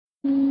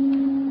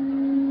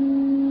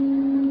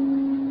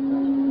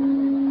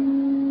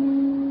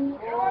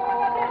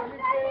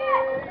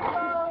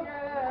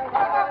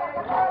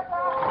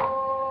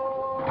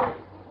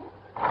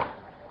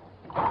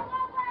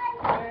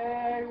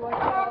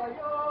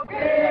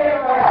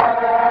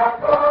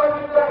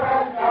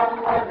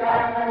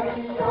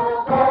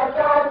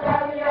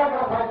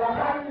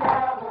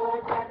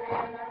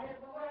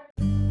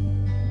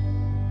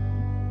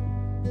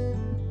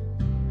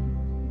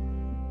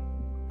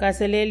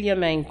Kaselelhie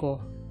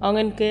Maingko.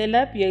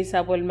 Enginkehlap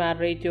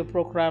Radio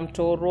Program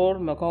Toror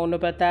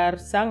Makonobatar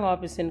sang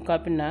opisin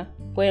kapina.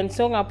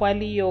 Puensong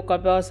apali yo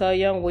kabasa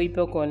yang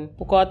wipokon.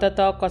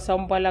 Pukotata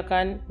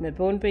kasampalakan me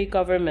Pohnpei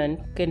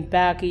government ken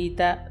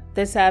pakita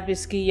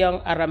tesabiski yang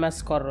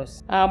aramas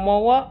koros.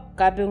 Amawa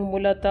kabing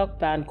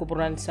mulatok pan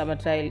kupuran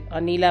samatrail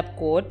anilap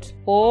court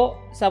o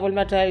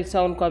sabulmatrail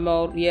sound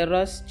kamor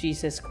yeros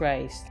Jesus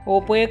Christ.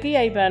 O pueki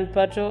ay ban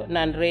pato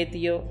nan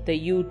radio the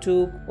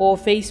YouTube o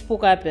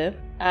Facebook ape.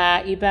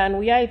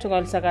 Iban wiya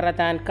itungal sa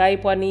karatan kay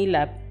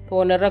Panilap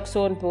po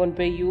narakson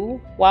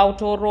Pohnpeian wow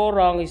toro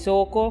rong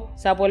isoko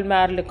sabol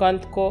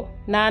marlikant ko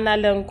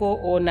nanalang ko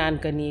o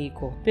nankani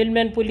ko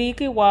pilmen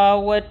puliki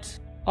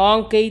wawat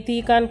ang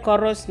kaitikan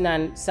koros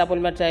nan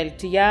sabol matrail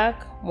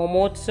tiyak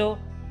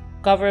momotso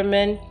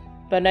government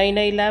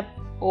panainaylap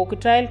o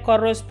kitrail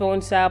koros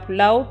pon sap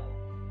laut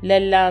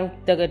lelang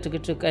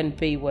tagatugatukan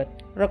paywat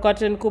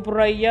rakotin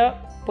kupraya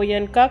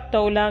puyan kak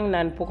taulang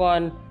nan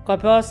pukon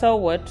kapasa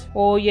wat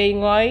o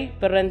yengoy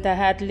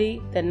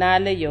perentahatli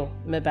tenalayo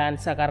me ban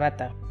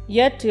sakarata.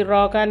 Yet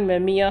tirokan me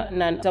mia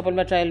nan sabon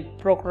matrail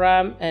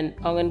program and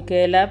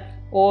Enginkehlap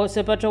o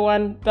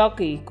sepatawan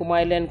baki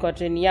kumailen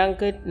kotin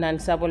yankit nan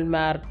sabon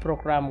mar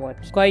program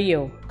wat.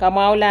 Koyo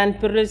kamaulan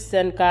piris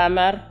en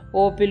kamar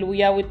o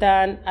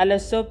pilwiyawitan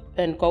alasop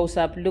en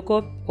kausap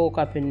lukop o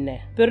kapinne.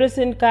 Piris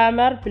en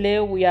kamar ple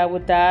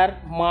wiyawitar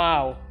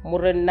mau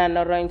muren nan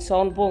orang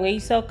sonpong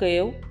isa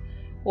keu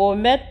o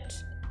met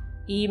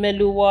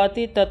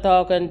imeluwati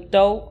tatakan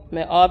tau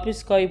me office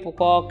kay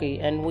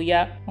pukoki and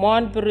wiya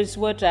mon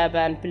periswat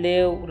aban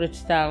pleu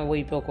richtang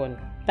wipokon.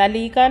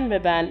 Palikan me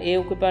ban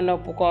eukipano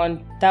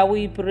pukon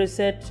tawi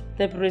periset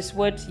te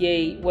periswat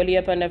ye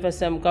waliapan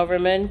FSM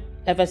government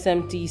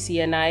FSM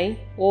TCNI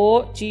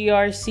o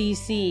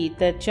GRCC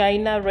the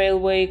China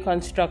Railway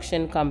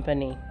Construction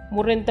Company.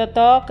 Murin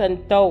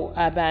tatakan tau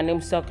abanim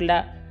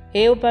sokla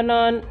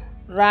eupanon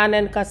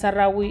ranen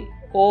kasarawi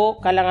o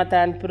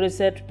kalangatan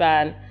periset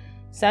ban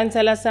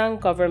Sansalasang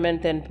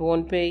government and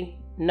Pohnpei,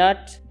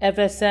 not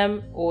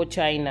FSM or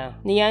China.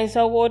 Niyan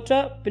sa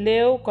water,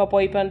 pleo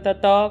kapoipan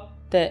tatok,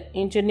 the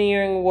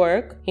engineering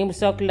work,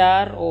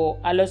 imsoklar o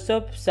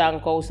alosop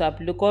sang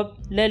kausap lukop,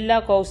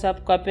 lela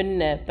kausap kapin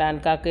ne pan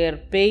kakir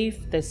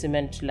pave the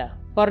cement la.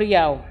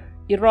 Koryaw,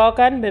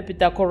 irokan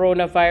bepita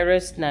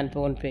coronavirus nan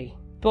Pohnpei.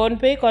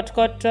 Pohnpei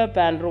kotkotra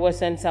pan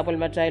ruwasan sapul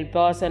matrail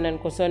pasan and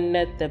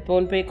kusonnet the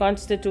Pohnpei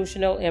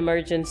constitutional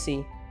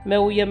emergency.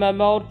 Meuya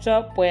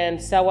mauta puen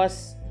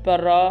sawas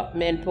para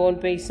men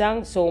Pohnpei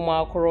sang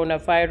soma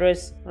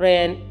coronavirus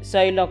ren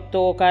sailok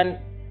tokan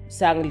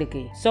sang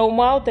liki.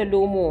 Soma te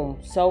lumum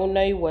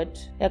saunay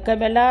wat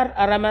ekamelar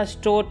aramas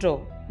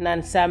toto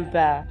nan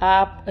sampa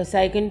ap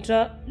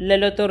asaikintra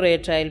leloto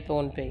retail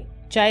Pohnpei.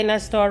 China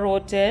Star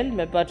Hotel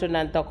me pato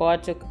nan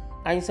takotuk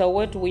ansa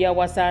wat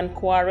wiyawasan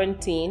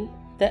quarantine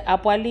te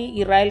apali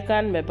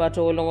irailkan me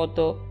pato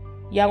longoto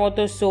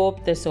yangoto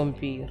soap te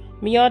sompir.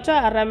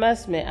 Miyota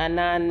aramas me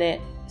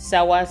anane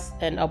sawas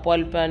en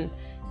apolpan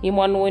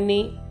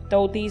imonwini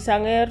tauti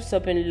sanger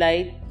sopin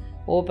light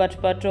o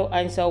patpato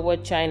ansawa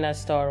China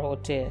Star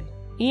Hotel.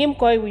 Im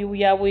koy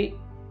wiyawi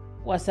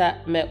wasa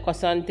me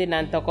kosanti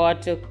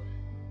nantakotuk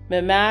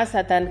me mas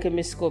atan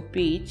kemisko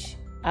beach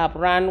ap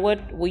ranwat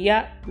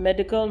wiya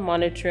medical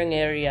monitoring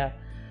area.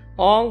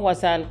 Ong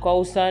wasan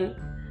kausan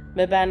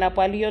me bana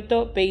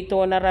palioto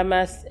peito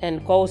naramas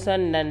en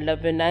kausan nan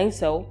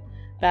labinaiso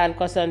pan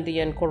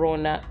kasandian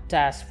Corona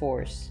Task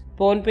Force.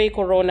 Pohnpei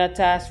Corona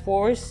Task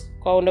Force,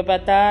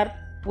 kaunabatar,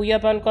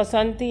 puyapan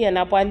kasanti en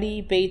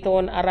apali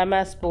peiton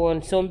aramas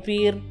pon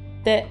sompir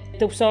te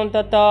tupson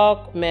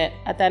tatok me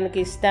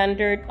atanki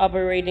standard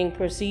operating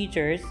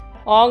procedures.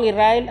 Ong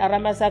irail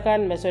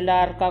aramasakan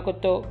mesolar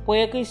kakuto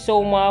pueki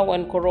soma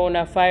wan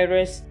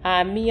coronavirus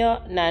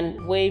amia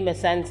nan way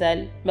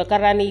mesansal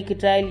makarani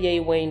kitail ye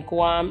wain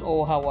Guam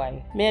o Hawaii.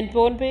 Men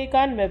Pohnpei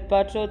kan me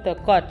patro te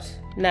cut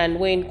nan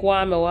wain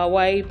Guam o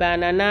Hawaii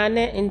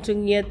bananane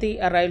intungyeti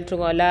arail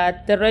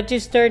tungolat the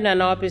register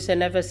nan office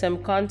and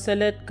FSM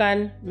consulate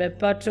kan me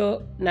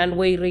patro nan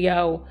way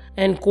Riau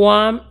and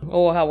Guam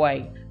o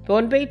Hawaii.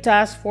 Pohnpei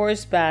Task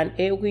Force ban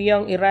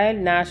eukiyong irail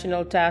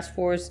National Task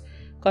Force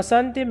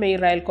kasanti may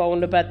rail ko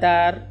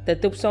nabatar the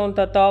tupson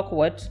tatok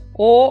wat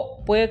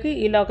o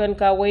pueki ilakan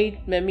ka wait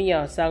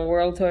memia sang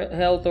World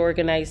Health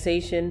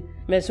Organization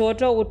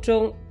mesoto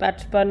utung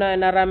patpana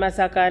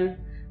naramasakan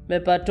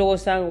me pato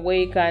sang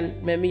weikan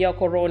memia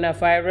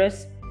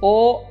coronavirus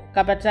o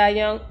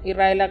kapatayang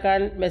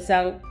irailakan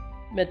mesang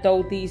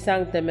metauti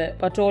sang teme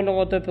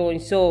patolong oto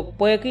so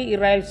pueki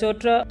irail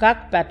sotra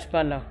kak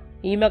patpana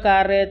ima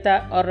kareta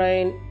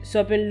orain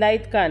sopin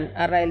light kan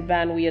arail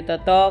ban wiyata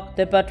tok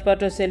te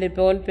patpato sili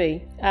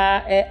Pohnpei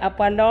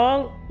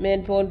apalong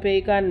men Pohnpei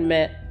kan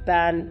me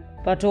ban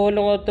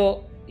patolong to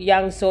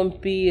yang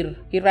sompir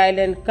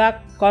irailen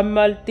kak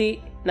komalti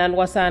nan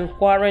wasan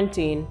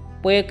quarantine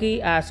pweki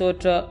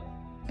asoto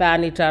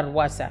panitar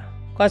wasa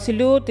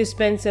Kasilu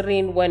dispensary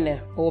wene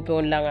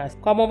open langas.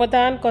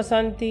 Kamobatan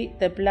kosanti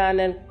te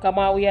planen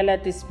kamawiyala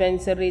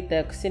dispensary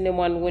te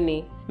sinimon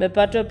wini. Me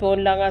pato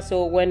pon langas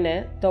o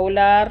wene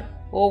taular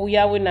o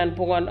wiyawinan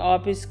pungan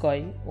office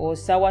koy o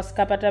sawas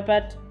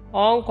kapatapat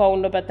on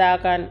kauno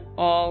patakan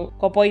on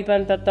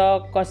kopoipan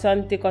tato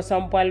kosanti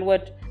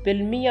kosampalwet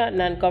pilmiya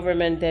nan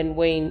government and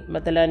Wayne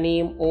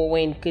matalanim o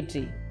Wayne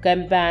Kitty.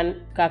 Campaign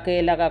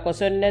kakailaga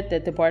kosonnet the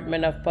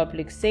Department of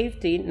Public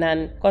Safety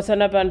nan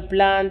kosonapan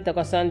plan te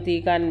kosanti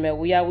kan me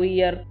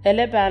wiyawiyar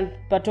elepan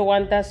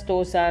patowantas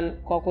tosan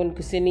kokun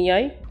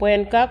kisiniyay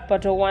puen kak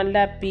patowan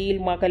la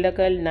pil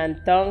makalakal nan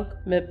tank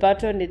me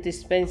pato ni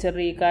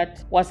dispensary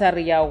kat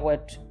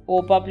wasariyawet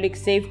o public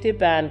safety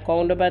ban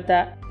kauno bata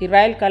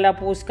irail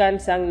kalapuskan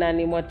sang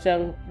nani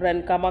mochang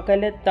ren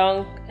kamakalet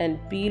tank and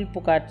pil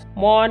pukat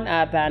mon a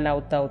ban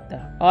outauta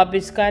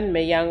obiskan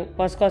me yang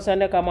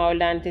koskosone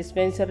kamaulan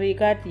dispensary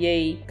kat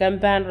yei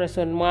campaign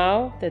reson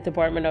mau the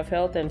Department of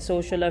Health and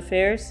Social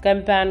Affairs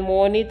campaign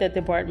moni the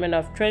Department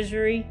of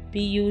Treasury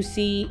PUC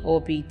o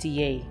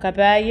PTA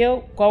kapayo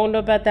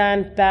kauno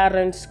batan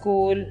parent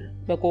school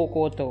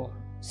bekokoto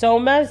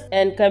Somas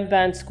and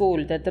Campaign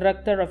School, the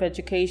Director of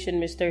Education,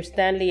 Mr.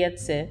 Stanley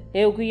Etse,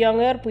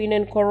 eukiyanger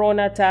puinen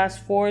Corona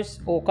Task Force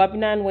o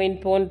Kapinan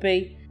Wayne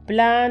Pohnpei,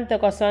 plan te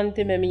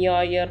kasanti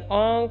memiyayer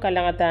ang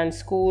Kalanghan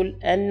School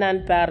and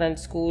non-parent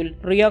school,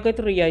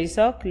 riyakit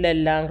riyaisak,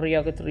 lelang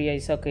riyakit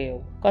riyaisak eo.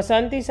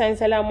 Kasanti sain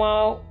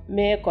salamao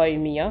me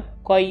koimiya,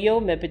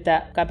 koyo me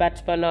pita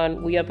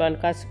kapatpanon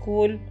uyapan ka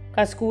school,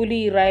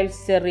 kaskuli irail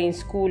serin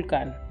school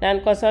kan.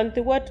 Nan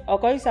kosanti wat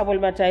okoy sabol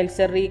matail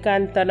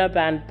serikan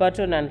tanaban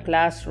pato nan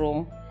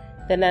classroom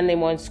tanan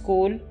imon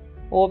school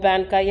o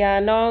ban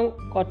kayanong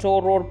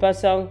kotoror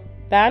pasang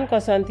ban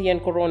kosanti yan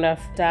Corona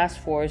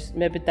Task Force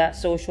mebita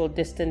social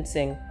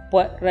distancing.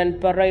 Ren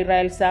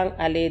parayrail sang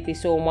aleti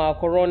soma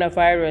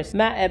coronavirus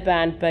ma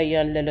eban pa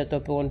yan laloto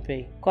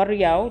Pohnpei.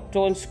 Koryaw,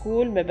 ton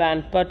school me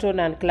ban pato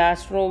nan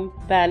classroom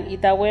ban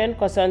itawen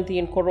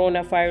kosantin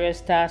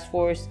coronavirus task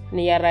force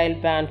niyarail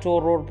ban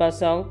toror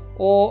basang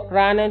o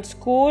ranan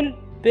school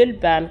bil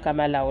ban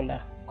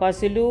kamalawla.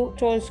 Kasilu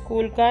ton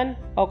school kan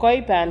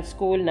okoy ban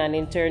school nan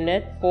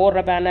internet o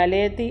raban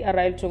aleti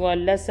arail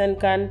tungol lesson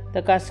kan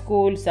taka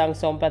school sang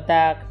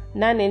sompatak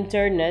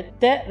non-internet,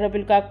 the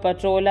Republic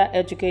Patrola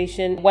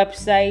Education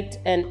website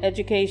and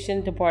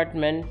Education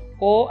Department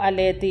o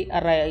aleti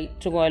aray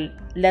tungol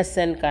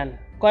lesson kan.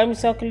 Koim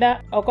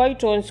sokla okoy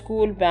ton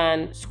school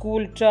ban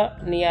school cha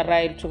ni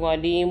aray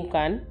tungolim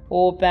kan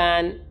o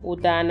ban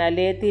utan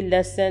aleti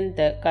lesson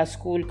de ka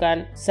school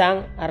kan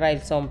sang aray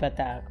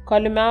sompatag.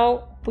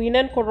 Kolimao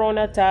Puinan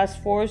Corona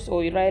Task Force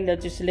o Iray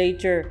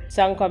Legislature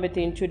sang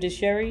Committee in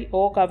Judiciary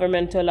o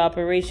Governmental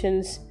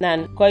Operations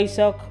nan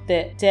koisok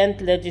the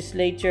 10th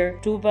Legislature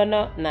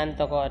tubana nan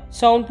togot.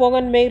 Saun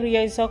pongan may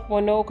riyaisok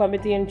mono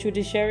Committee in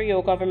Judiciary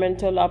o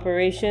Governmental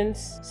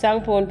Operations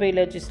sang Pohnpei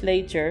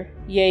Legislature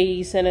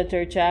yei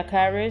Senator Jack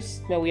Harris,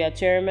 Mawia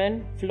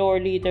Chairman, Floor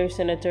Leader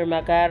Senator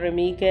Magare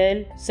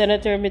Miguel,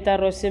 Senator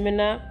Mitaro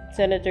Simina,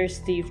 Senator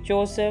Steve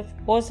Joseph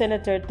o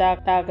Senator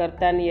Tagar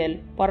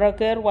Daniel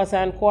Paraker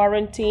wasan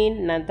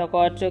quarantine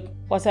nantakotuk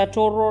wasa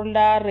toror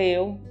la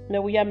reo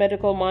Mawia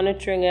Medical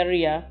Monitoring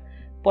Area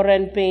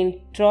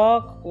Pohnpei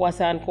truck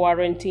wasan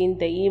quarantine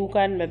te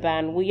imkan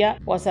meban wiya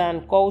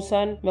wasan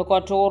kausan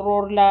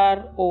mekotoror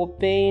lar o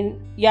pain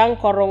yang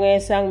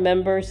korongesang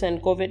members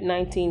and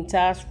COVID-19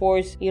 task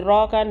force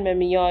irokan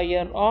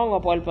memiyayer ang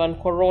apolpan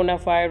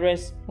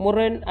coronavirus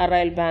muren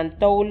arail ban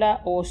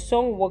taula o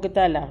song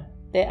wagatala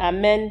the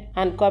amend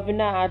and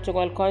kabina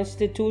atungol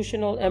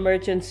constitutional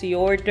emergency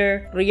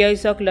order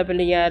riyaisok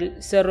labaniyal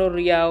sero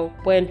riyaw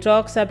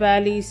puentok sa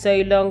bali sa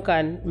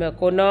ilongkan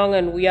mekonong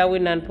and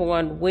wiyawin nan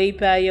pungon way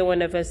payo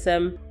an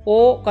FSM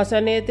o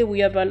kasanete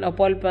wiyapan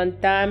apolpan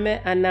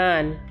tame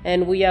anan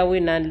and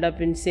wiyawin nan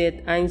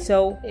lapinsit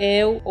ainsaw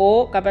ew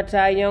o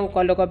kapatayong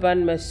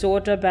kolokaban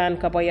mesota ban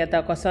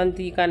kapayata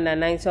kasanti kan na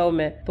ainsaw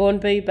me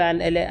Pohnpei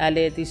ban ele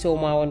aleti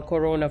somawan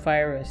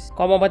coronavirus.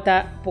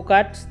 Komabata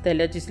pukat the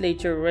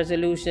legislature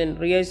resolution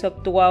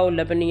riyaisok tuwaw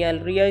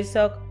labaniyal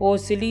riyaisok o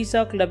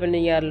silisok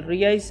labaniyal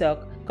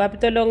riyaisok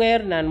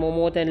Kapitalonger nan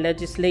momoten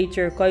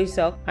legislature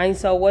kaisok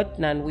ainsawat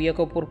nan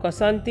wiyakopur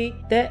kasanti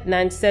te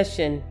nan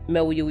session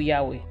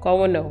mewiyuyawi.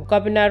 Kawono,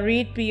 Kabina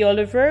Reed P.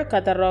 Oliver,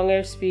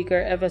 Kataronger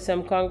Speaker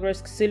FSM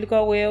Congress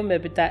Silkaweo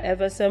mebita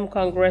FSM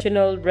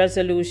Congressional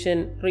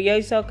Resolution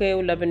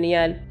riyaisokeo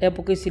labaniyal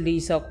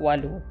epukisilisok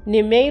walu.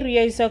 Ni May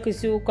riyaisok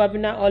isu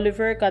Kabina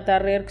Oliver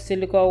Katarer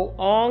Silkaw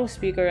ang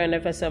Speaker ng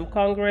FSM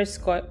Congress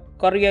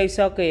Koryay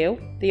Sakeo,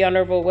 the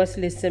Honorable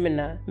Wesley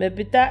Semina,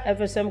 mebita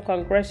FSM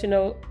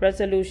Congressional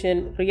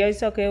Resolution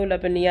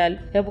Enginkehlap Nial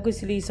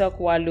Hebukislisok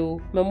Walu,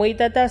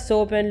 memuitata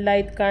soap and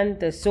light kan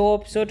the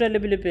soap sota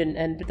libilipin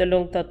and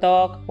bitalong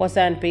tatok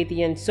wasan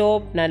Pohnpeian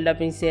soap nan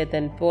lapin set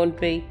and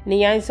Pohnpei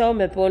niyansaw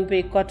me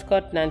Pohnpei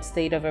kotkot nan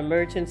state of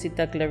emergency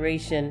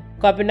declaration.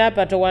 Kapina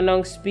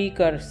patawanong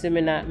speaker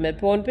Semina me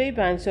Pohnpei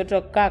ban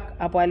soto kak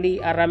apali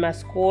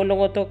aramas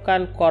kolongoto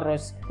kan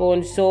koros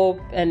pon soap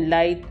and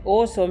light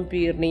o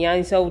sompir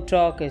niyansaw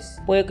tokes.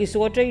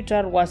 Pwekisota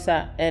itar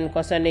wasa en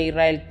kosane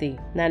reality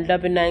nan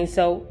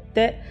lapinansaw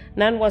te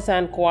nan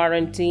wasan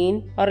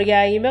quarantine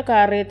orya ime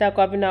kareta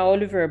kapina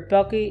Oliver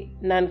Bucky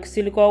nan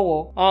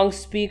silikowo ang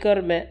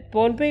speaker me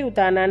Pohnpei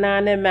utana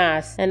nane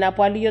mas en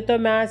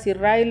apalioto mas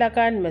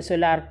irailakan me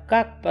solar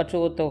kak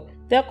patoto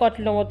te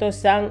kotlongoto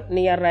sang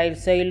niya rail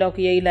sa ilok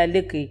yeila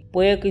liki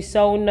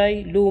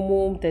pwekisaunay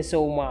lumum te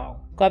somao.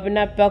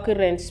 Kapina Bucky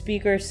ren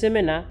speaker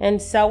Semina en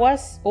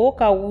sawas o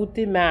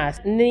kawuti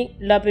mas ni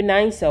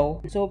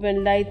lapinansaw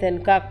sopen light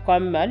en kak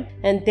kamal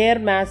en ter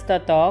mas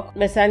tatok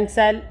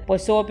mesansal po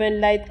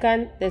sopen light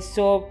kan te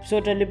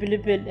sota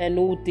lipilipil en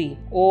uti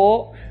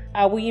o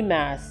awi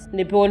mas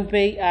ni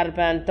Pohnpei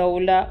arban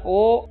taula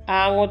o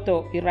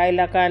angoto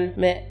irailakan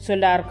me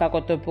solar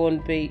kakoto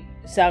Pohnpei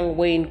sang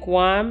Wayne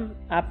Kwam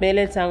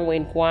apele sang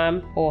Wayne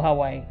Kwam o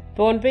Hawaii.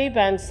 Pohnpei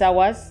ban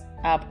sawas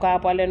ap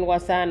kapalen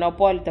wasan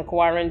opol te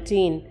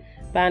quarantine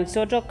ban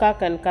soto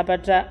kakan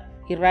kapata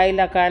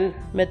irailakan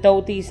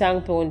metauti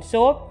sang pon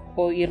sop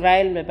o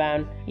irail me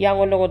ban yang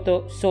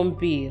olongoto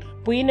sompir.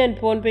 Puinen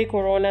Pohnpei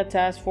Corona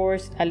Task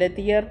Force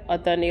aletier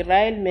otan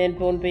irail men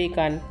Pohnpei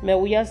kan me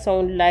uya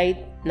sound light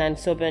nan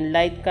sopen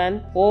light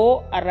kan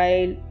o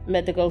arail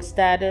medical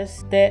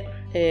status te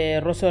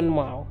roson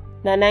mau.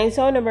 Na 9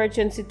 sound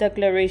emergency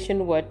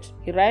declaration what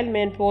irail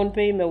men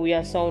Pohnpei me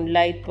uya sound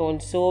light pon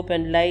soap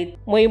and light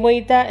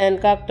moita and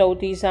kak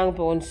tauti sang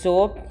pon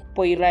soap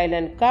po irail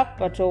and kak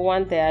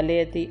patrowan te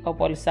aleti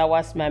opol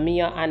sawas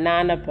mamia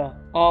ananapa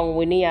ong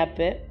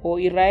winiape o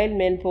irail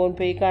men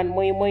Pohnpei kan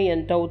moy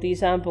and tauti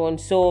sang pon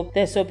soap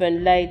te soap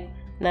and light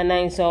na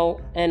 9 sound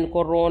and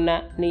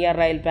corona ni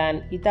irail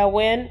ban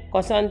itawen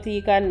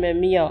kosanti kan me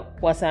mia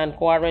wasan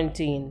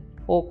quarantine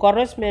o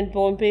koros men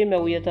Pohnpei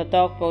me uya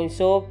tatok pon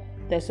soap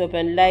te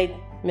sopen light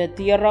me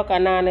tierra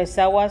kanane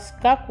sawas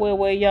kak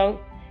weweyang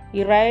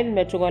irail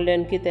me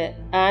tungalen kite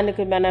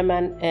anike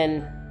manaman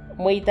en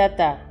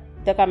muitata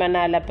te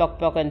kamanala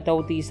pakpakan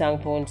tauti sang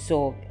pon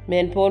soap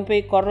men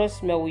Pohnpei koros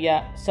me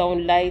uya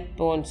sound light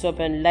pon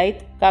sopen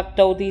light kak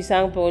tauti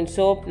sang pon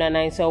soap na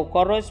nine saw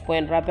koros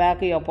puen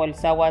rapaki opol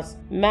sawas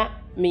ma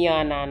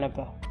mianana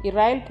pa.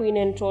 Irail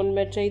puinen ton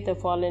metay the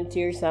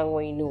volunteer sang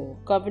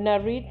Waynu. Kabina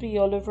Reed P.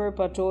 Oliver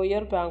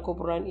Patoyer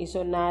Bangkopran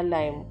iso na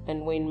lime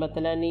and Wayne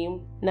Matalanim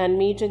nan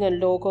meeting and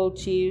local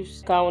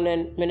chiefs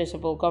kaunan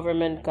municipal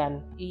government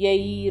kan.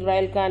 Iyay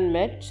Irail kan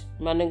met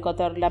maning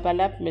kotar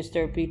lapalap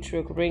Mr.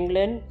 Patrick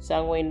Ringland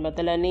sang Wayne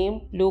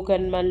Matalanim,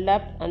 Lucan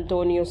Manlap,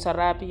 Antonio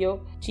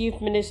Sarapio, Chief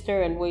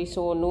Minister and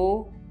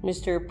Waysonu,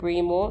 Mr.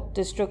 Primo,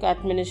 District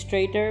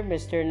Administrator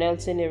Mr.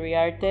 Nelson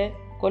Iriarte,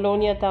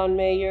 Colonia Town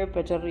Mayor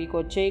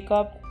Patrico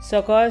Jacob,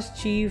 Sakos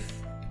Chief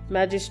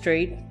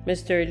Magistrate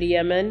Mr.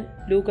 Liaman,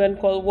 Lucan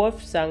Colwolf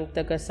sang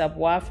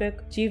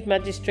taga-Sabwafik, Chief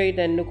Magistrate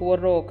and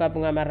Nukwaro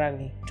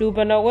Kabngamarangi.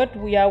 Tubanawat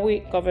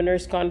Wiyawi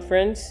Governor's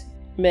Conference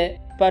me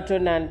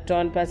patonan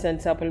tonpas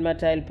and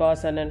supplemental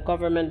pasan and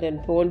government in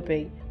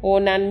Pohnpei. O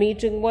nan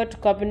meeting wat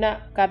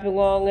kabina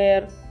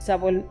kapingonger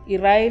sabol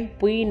irail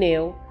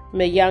puineo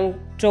me yang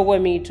towa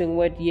meeting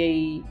with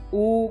ye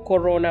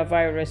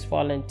coronavirus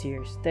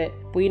volunteers. Te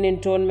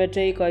puinin ton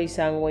mete ko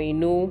isang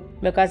Waynu.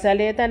 Me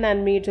kasaleta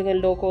nan meeting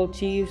in local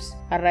chiefs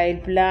arail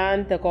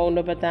plan te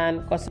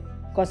kaunapatan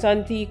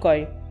kosanti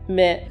koy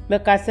me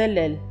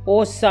kaselel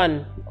o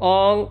son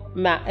ong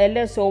ma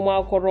ele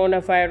soma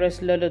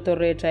coronavirus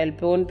lolotoreta el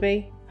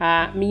Pohnpei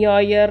a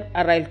miyoyer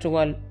arail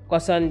tungal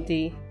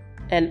kosanti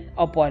en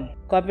opol.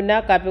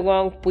 Kapina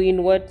kapingong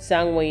puinwat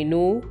sang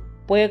Waynu.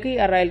 Pweki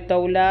arail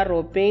taula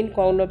ro pain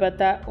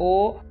kaunapata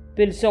o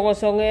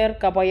pilsongosonger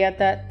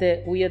kapayata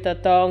te uyata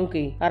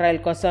tongki arail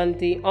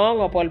kosanti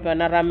ong opol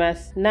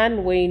panaramas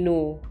nan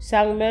Waynu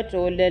sangmet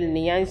o lel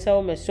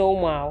niyansaw me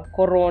somao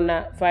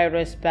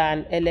coronavirus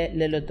ban ele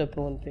leloto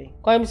Pohnpei.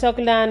 Koim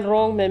saklan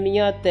rong me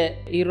miya te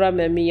ira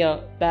me miya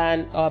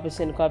ban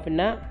opisin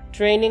kapina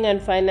Training and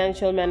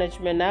Financial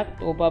Management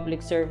Act o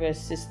Public Service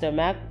System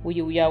Act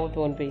uyuya with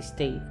Pohnpei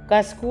State.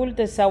 Ka school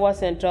te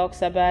sawas and talk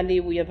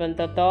sabali uya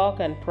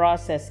pantatok and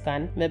process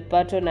kan me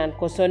bato nan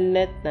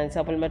kosonnet nan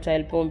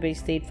supplemental Pohnpei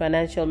State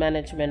Financial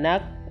Management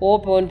Act o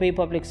Pohnpei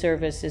Public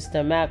Service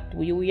System Act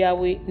uyuya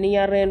wi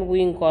niyaren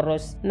wing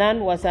koros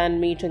nan wasan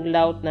meeting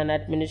loud nan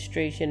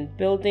administration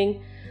building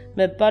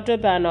me bato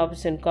ban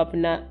opisin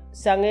kapna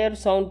sanger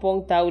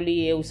soundpong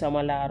tauli eu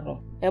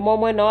samalaro. Emo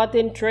mo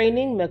natin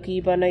training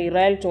makiba na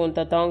irail ton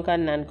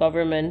tatongkan nan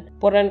government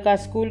poran ka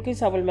school ki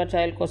sabal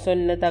matail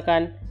koson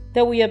natakan te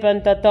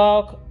uyapan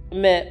tatok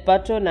me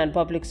Pattern and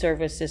Public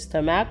Service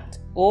System Act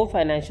o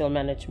Financial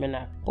Management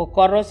Act. O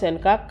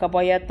korosen kak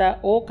kapayata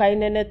o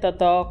kainene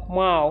tatok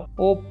mau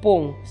o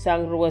pung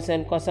sang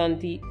ruwasen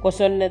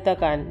koson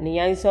netakan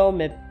niyanso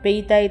me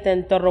peitay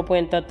ten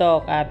toropuan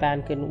tatok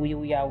abankin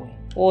uyuyawi.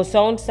 O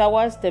sound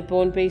sawas the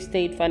Pohnpei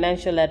State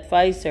Financial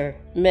Advisor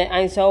me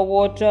ainso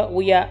water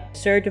uya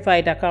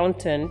Certified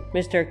Accountant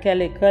Mr.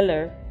 Kelly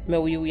Keller me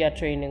uyuya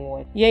training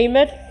with.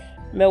 Yaimet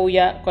me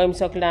uya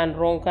koimsoklan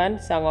ronkan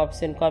sang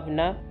opsin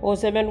kabna o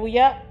semen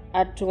uya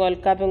at tungal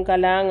kapeng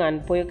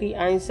Kalanghan poyaki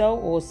ainsaw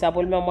o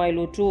sabol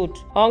mamayulutut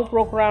ang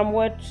program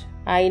wat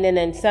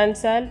ainen en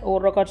sansal o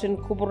rakatin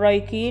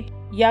kuburaykit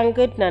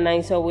yanggit na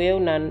ainsaw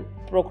wew nan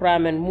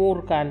programen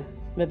murkan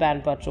me ban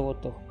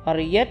patroto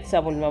hariyet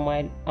sabol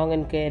mamayl ang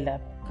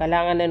Enginkehlap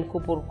Kalanghan en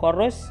kupur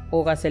koros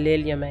o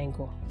Kaselelhie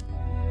Maingko.